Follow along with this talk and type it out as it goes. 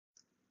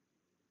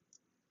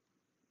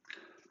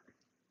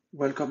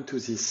Welcome to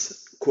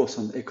this course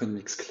on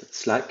economics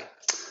Slack.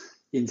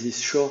 In this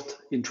short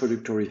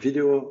introductory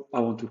video, I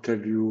want to tell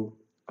you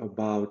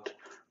about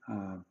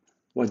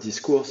what this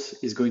course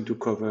is going to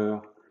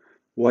cover,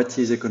 what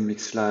is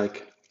economics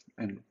Slack,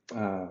 and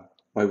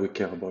why we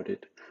care about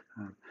it.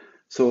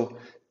 So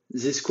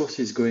this course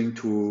is going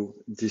to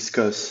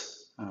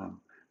discuss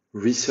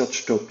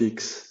research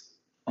topics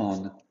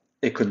on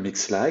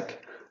economics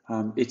Slack.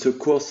 It's a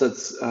course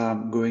that's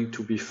going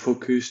to be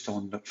focused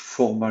on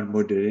formal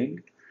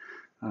modeling.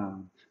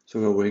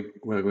 So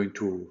we're going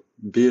to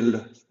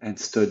build and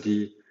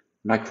study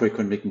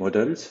macroeconomic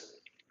models,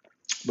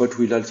 but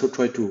we'll also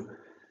try to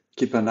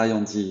keep an eye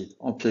on the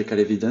empirical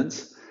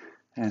evidence.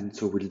 And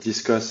so we'll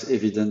discuss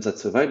evidence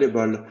that's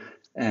available.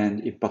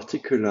 And in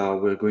particular,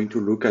 we're going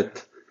to look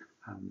at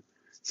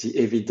the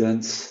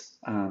evidence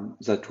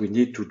that we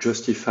need to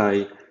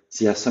justify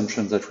the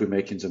assumptions that we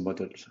make in the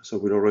models. So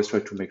we'll always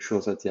try to make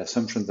sure that the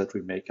assumptions that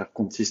we make are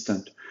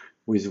consistent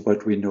with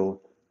what we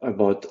know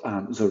about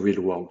the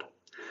real world.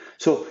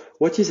 So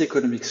what is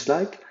economic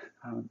slack?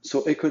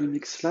 So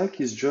economic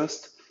slack is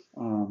just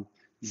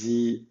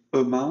the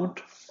amount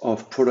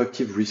of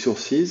productive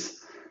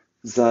resources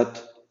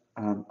that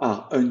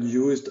are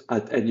unused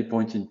at any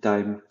point in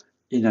time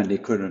in an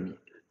economy.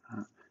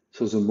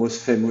 So the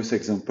most famous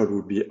example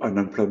would be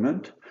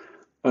unemployment.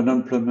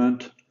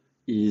 Unemployment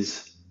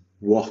is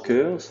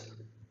workers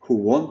who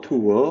want to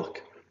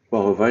work, who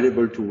are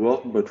available to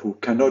work, but who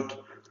cannot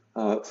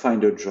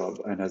find a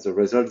job. And as a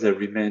result, they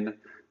remain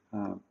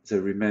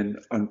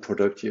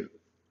unproductive.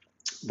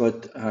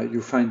 But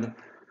you find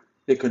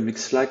economic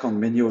slack on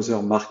many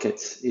other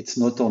markets. It's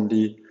not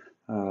only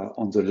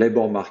on the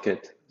labor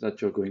market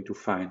that you're going to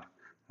find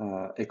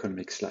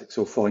economic slack.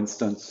 So for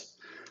instance,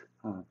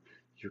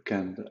 you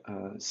can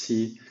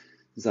see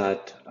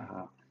that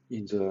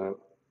in the,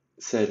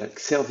 say, like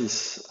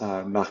service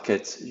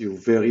markets, you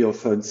very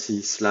often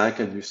see slack,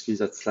 and you see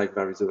that slack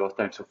varies over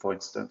time. So for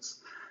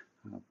instance,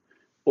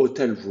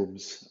 hotel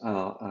rooms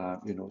are,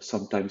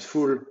 sometimes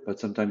full, but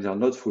sometimes they are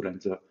not full,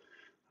 and the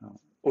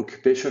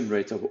occupation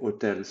rate of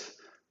hotels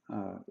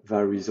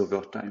varies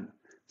over time.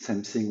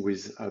 Same thing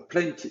with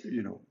plane,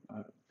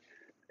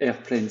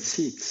 airplane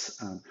seats.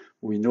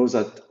 We know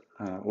that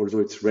although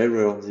it's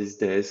rarer these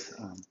days,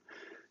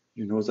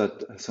 you know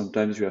that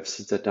sometimes you have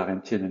seats that are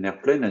empty in an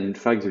airplane, and in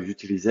fact, the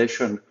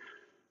utilization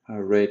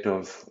rate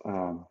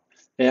of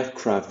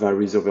aircraft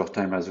varies over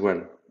time as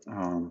well.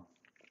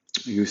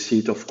 You see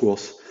it, of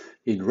course,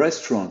 in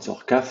restaurants or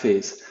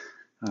cafes,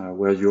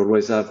 where you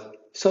always have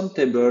some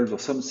tables or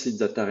some seats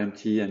that are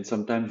empty, and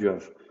sometimes you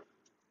have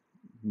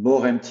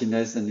more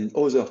emptiness than in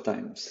other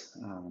times.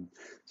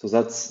 So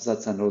that's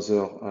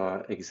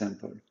another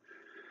example.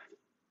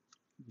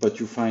 But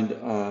you find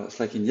it's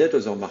like in yet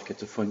other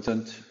markets. So for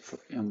instance,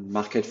 in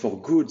market for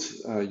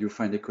goods, you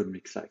find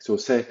economic slack. So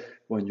say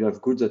when you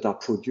have goods that are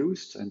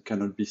produced and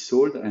cannot be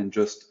sold and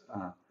just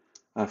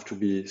have to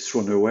be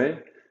thrown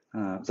away,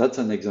 that's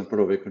an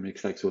example of economic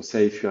slack. So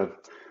say if you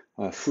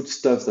have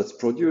foodstuff that's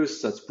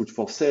produced, that's put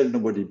for sale,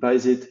 nobody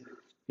buys it,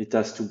 it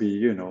has to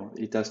be,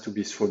 it has to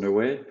be thrown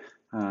away.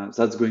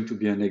 That's going to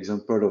be an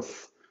example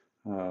of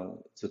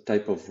the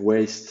type of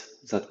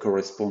waste that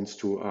corresponds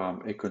to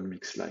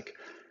economic slack.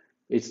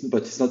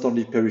 But it's not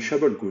only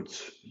perishable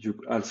goods.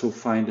 You also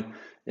find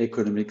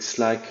economic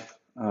slack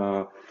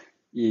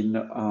in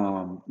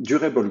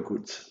durable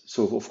goods.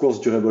 So of course,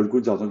 durable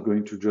goods are not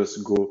going to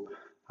just go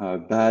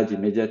bad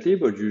immediately,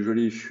 but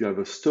usually if you have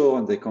a store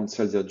and they can't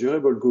sell their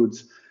durable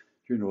goods,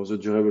 the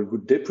durable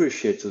good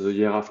depreciates. So the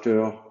year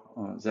after,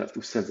 they have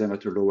to sell them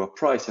at a lower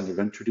price, and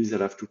eventually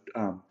they'll have to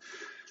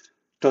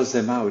toss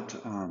them out.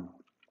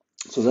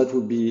 So that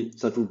would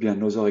be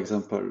another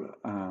example.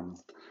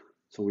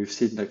 So we've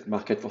seen like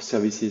market for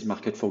services,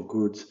 market for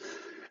goods.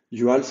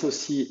 You also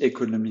see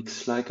economic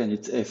slack and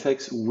its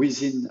effects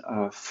within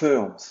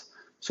firms.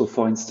 So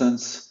for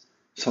instance,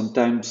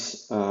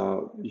 sometimes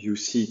you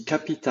see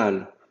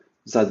capital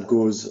that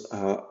goes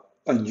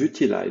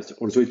unutilized,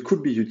 although it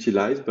could be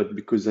utilized, but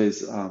because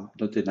there's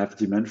not enough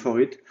demand for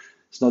it,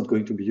 it's not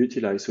going to be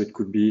utilized. So it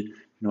could be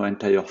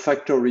entire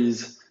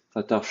factories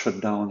that are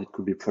shut down. It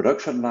could be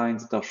production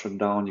lines that are shut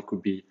down. It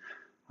could be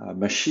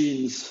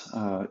machines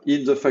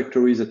in the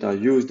factories that are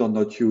used or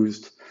not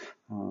used.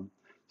 So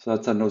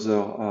that's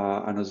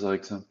another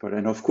example.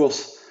 And of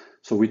course,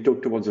 so we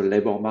talked about the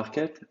labor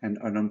market and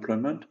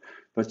unemployment,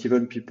 but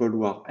even people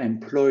who are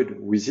employed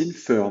within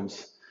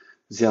firms,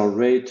 their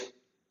rate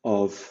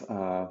of,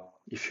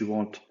 if you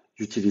want,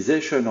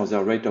 utilization or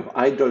their rate of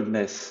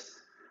idleness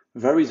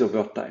varies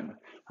over time.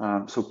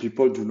 So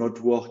people do not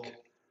work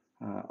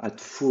at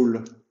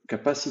full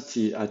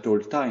capacity at all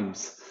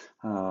times.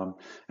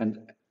 And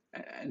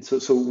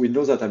so we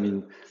know that,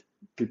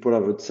 people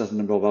have a certain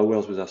number of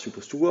hours where they're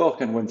supposed to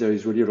work, and when there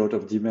is really a lot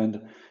of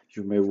demand,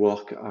 you may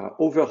work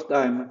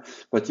overtime.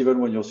 But even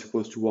when you're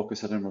supposed to work a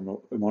certain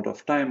amount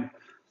of time,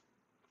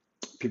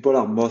 people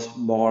are more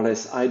or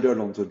less idle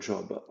on the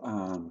job.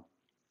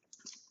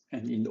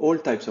 And in all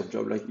types of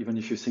jobs, like even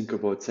if you think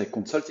about, say,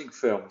 consulting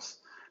firms,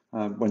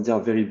 when they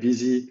are very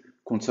busy,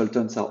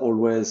 consultants are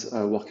always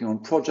working on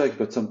projects,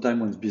 but sometimes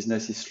when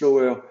business is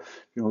slower,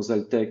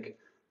 they'll take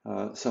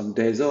some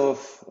days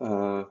off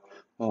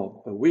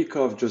or a week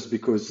off just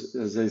because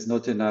there's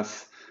not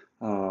enough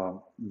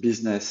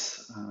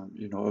business,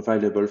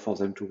 available for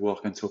them to work.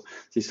 And so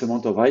this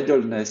amount of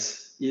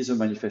idleness is a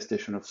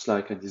manifestation of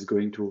slack and is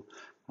going to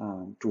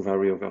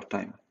vary over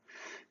time.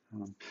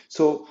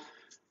 So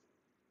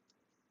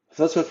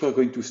that's what we're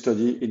going to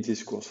study in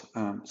this course.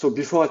 So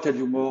before I tell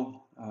you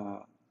more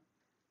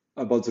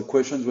about the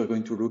questions we're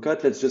going to look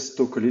at, let's just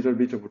talk a little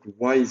bit about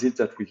why is it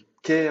that we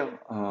care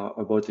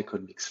about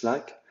economic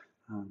slack.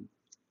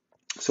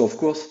 So of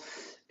course,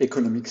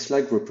 economic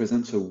slack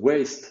represents a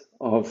waste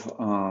of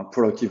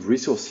productive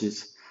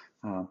resources.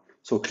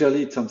 So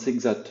clearly it's something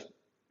that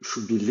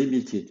should be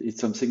limited.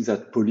 It's something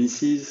that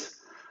policies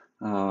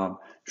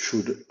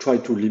should try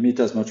to limit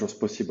as much as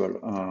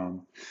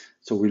possible.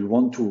 So we'll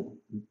want to,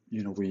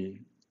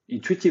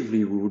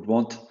 intuitively, we would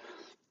want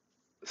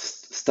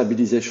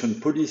stabilization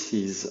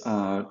policies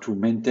to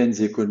maintain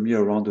the economy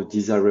around a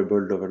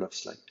desirable level of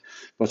slack.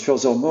 But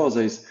furthermore,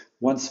 there is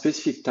one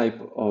specific type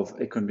of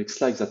economic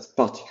slack that's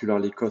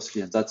particularly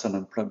costly, and that's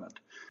unemployment.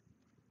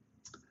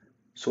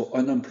 So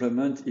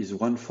unemployment is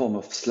one form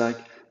of slack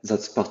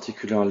that's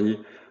particularly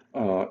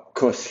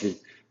costly.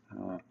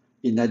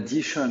 In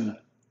addition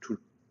to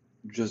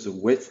just the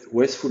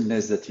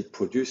wastefulness that it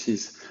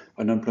produces,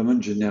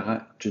 unemployment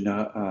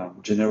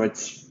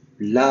generates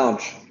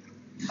large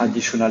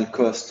additional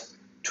cost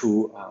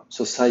to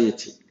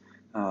society.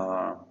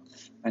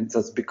 And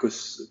that's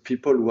because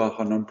people who are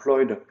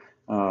unemployed,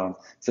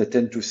 they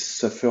tend to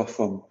suffer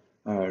from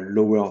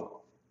lower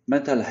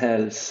mental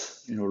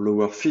health,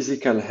 lower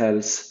physical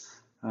health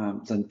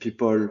than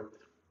people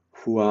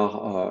who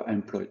are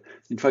employed.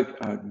 In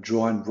fact,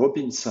 Joanne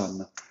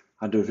Robinson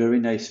had a very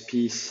nice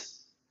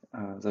piece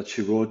that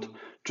she wrote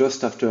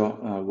just after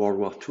World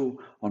War II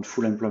on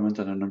full employment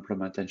and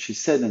unemployment. And she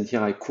said, and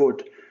here I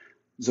quote,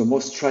 "The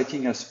most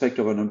striking aspect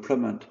of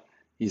unemployment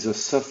is the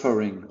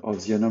suffering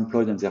of the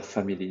unemployed and their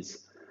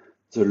families,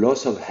 the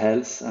loss of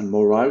health and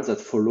morale that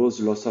follows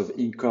loss of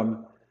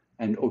income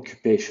and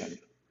occupation."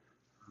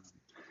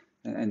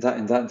 And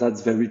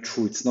that's very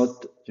true. It's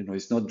not,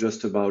 it's not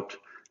just about,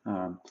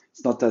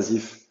 it's not as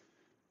if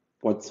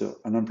what the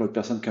unemployed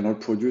person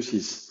cannot produce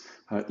is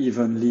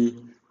evenly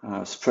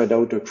spread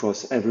out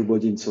across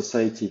everybody in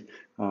society.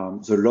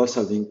 The loss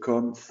of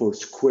income falls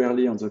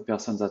squarely on the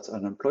person that's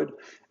unemployed.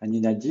 And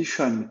in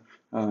addition,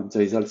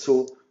 there is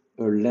also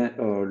a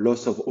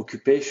loss of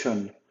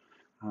occupation.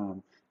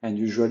 And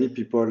usually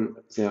people,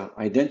 their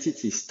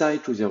identity is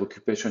tied to their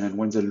occupation. And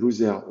when they lose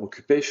their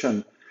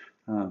occupation,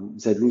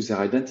 they lose their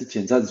identity.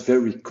 And that's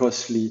very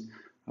costly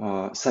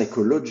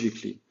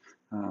psychologically.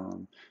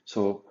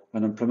 So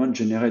unemployment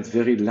generates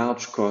very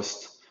large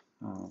costs,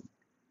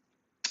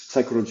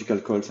 psychological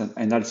costs,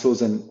 and also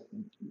then,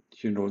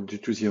 due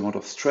to the amount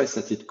of stress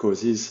that it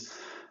causes,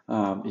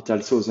 it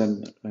also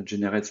then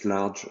generates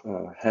large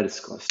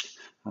health costs.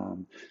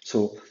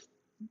 So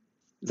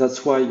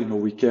that's why,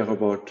 we care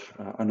about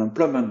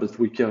unemployment, but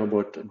we care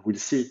about, and we'll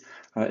see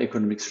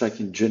economic slack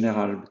in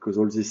general, because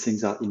all these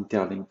things are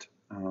interlinked.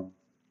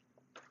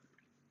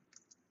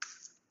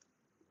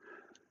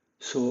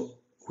 So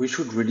we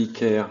should really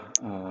care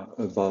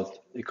about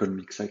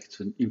economic slack.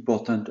 It's an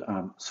important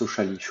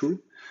social issue.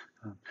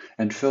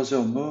 And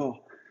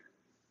furthermore,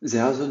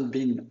 there hasn't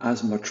been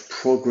as much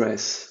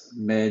progress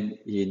made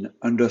in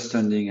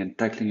understanding and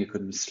tackling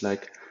economic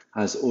slack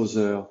as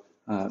other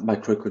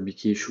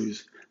macroeconomic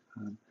issues.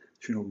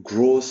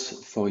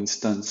 Growth, for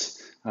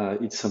instance,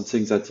 it's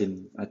something that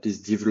in at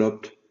least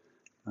developed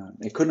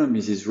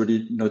economies is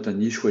really not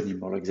an issue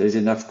anymore. Like there is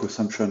enough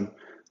consumption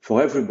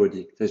for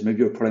everybody. There's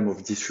maybe a problem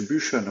of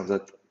distribution of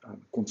that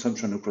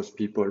consumption across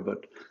people,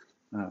 but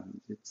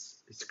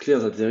it's clear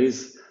that there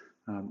is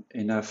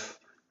enough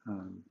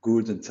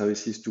goods and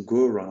services to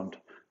go around.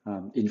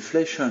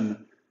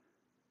 Inflation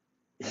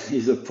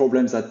is a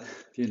problem that,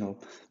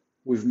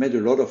 we've made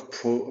a lot of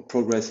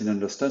progress in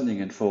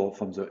understanding, and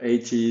from the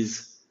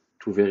 80s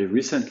to very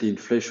recently,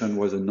 inflation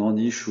was a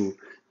non-issue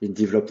in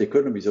developed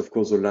economies. Of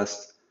course, the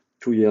last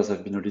 2 years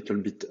have been a little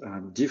bit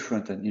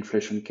different, and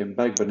inflation came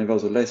back, but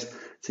nevertheless,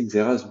 I think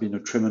there has been a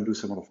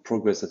tremendous amount of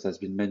progress that has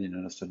been made in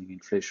understanding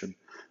inflation,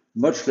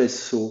 much less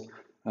so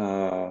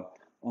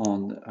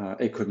on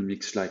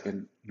economic slack.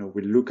 And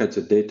we'll look at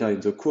the data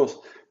in the course.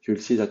 You'll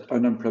see that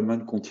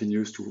unemployment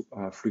continues to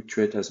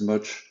fluctuate as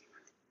much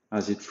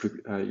as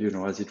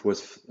it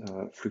was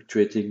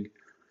fluctuating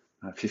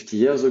 50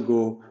 years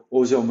ago.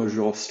 Other measures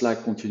of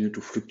slack continue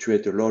to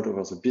fluctuate a lot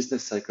over the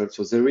business cycle.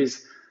 So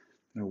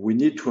we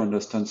need to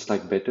understand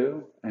slack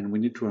better, and we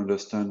need to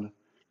understand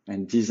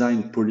and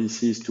design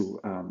policies to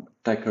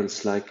tackle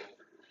slack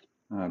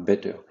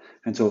better.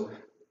 And so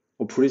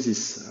hopefully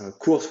this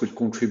course will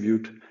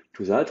contribute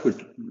to that.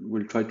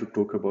 We'll try to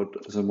talk about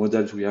the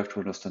models we have to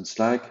understand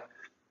slack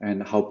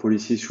and how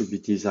policies should be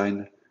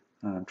designed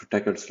to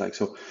tackle slack.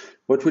 So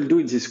what we'll do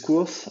in this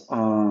course,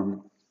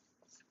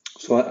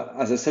 so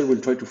as I said,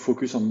 we'll try to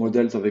focus on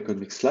models of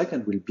economic slack,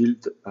 and we'll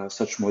build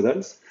such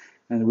models.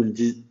 and we'll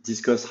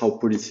discuss how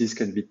policies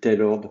can be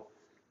tailored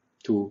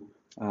to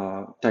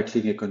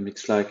tackling economic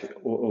slack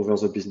over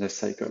the business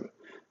cycle.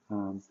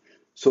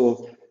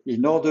 So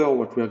in order,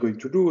 what we are going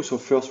to do, so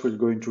first we're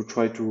going to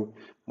try to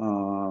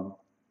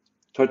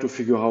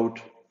figure out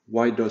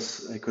why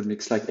does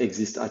economic slack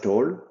exist at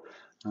all.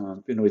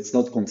 It's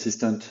not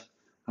consistent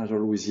at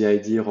all with the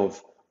idea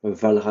of a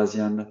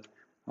Walrasian,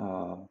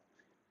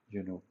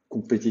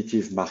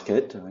 competitive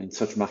market. In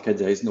such market,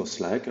 there is no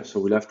slack. So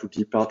we'll have to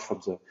depart from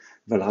the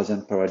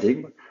Walrasian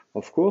paradigm,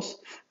 of course.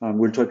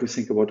 We'll try to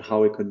think about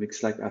how economic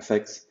slack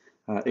affects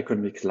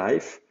economic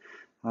life.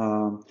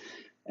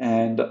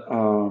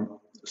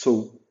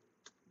 So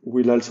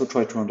we'll also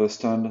try to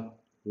understand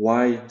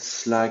why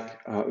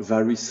slack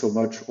varies so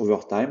much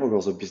over time,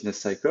 over the business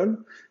cycle,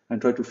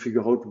 and try to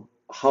figure out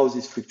how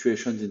these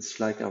fluctuations in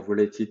slack are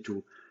related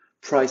to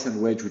price and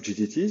wage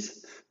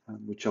rigidities,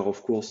 which are,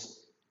 of course,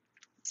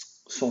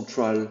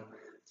 central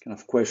kind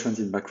of questions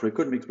in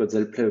macroeconomics, but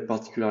they'll play a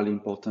particularly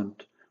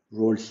important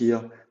role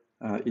here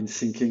in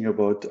thinking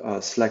about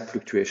slack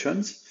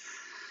fluctuations.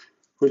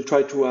 We'll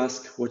try to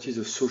ask what is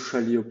a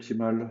socially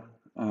optimal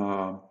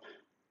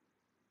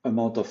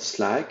amount of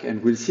slack,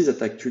 and we'll see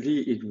that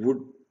actually it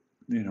would,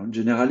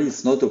 generally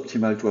it's not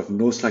optimal to have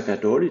no slack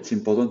at all. It's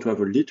important to have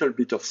a little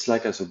bit of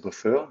slack as a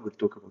buffer. We'll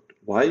talk about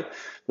why,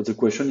 but the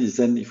question is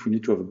then, if we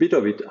need to have a bit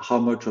of it, how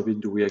much of it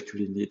do we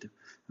actually need?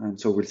 And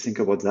so we'll think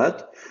about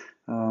that.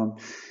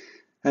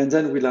 And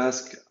then we'll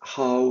ask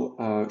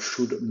how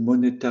should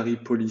monetary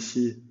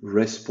policy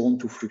respond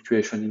to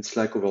fluctuation in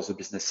slack over the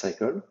business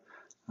cycle.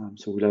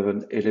 So we'll have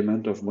an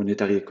element of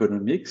monetary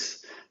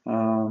economics.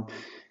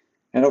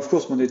 And of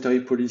course,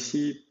 monetary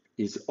policy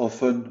is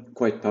often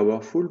quite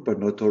powerful, but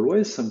not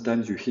always.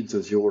 Sometimes you hit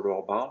the zero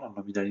lower bound on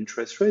nominal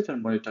interest rate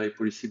and monetary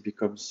policy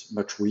becomes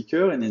much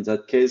weaker. And in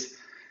that case,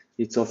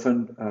 it's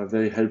often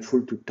very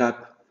helpful to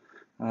tap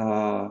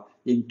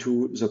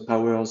into the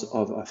powers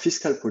of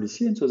fiscal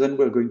policy. And so then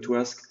we're going to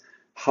ask,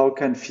 how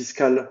can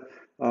fiscal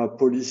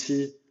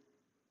policy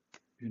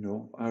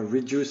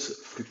reduce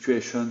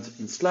fluctuations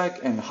in slack,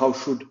 and how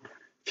should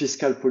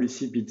fiscal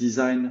policy be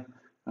designed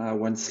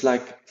when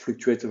slack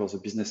fluctuates over the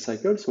business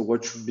cycle? So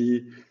what should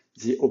be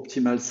the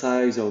optimal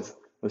size of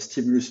a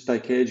stimulus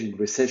package in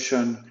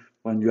recession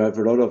when you have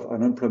a lot of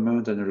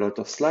unemployment and a lot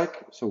of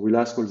slack? So we'll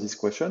ask all these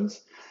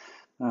questions.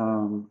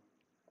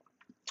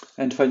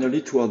 And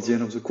finally, towards the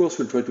end of the course,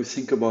 we'll try to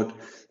think about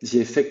the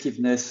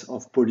effectiveness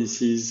of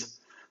policies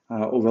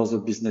over the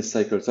business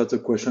cycle. So that's a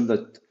question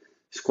that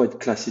is quite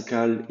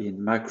classical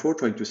in macro,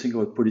 trying to think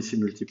about policy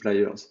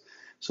multipliers.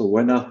 So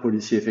when are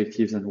policy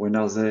effective, and when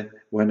are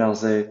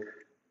they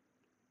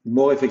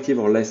more effective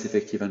or less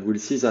effective? And we'll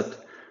see that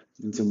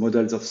in the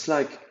models of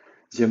slack,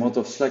 the amount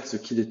of slack is a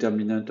key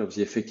determinant of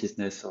the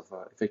effectiveness of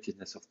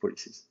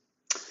policies.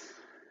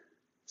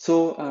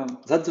 So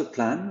that's the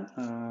plan.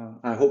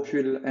 I hope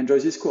you'll enjoy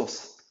this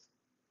course.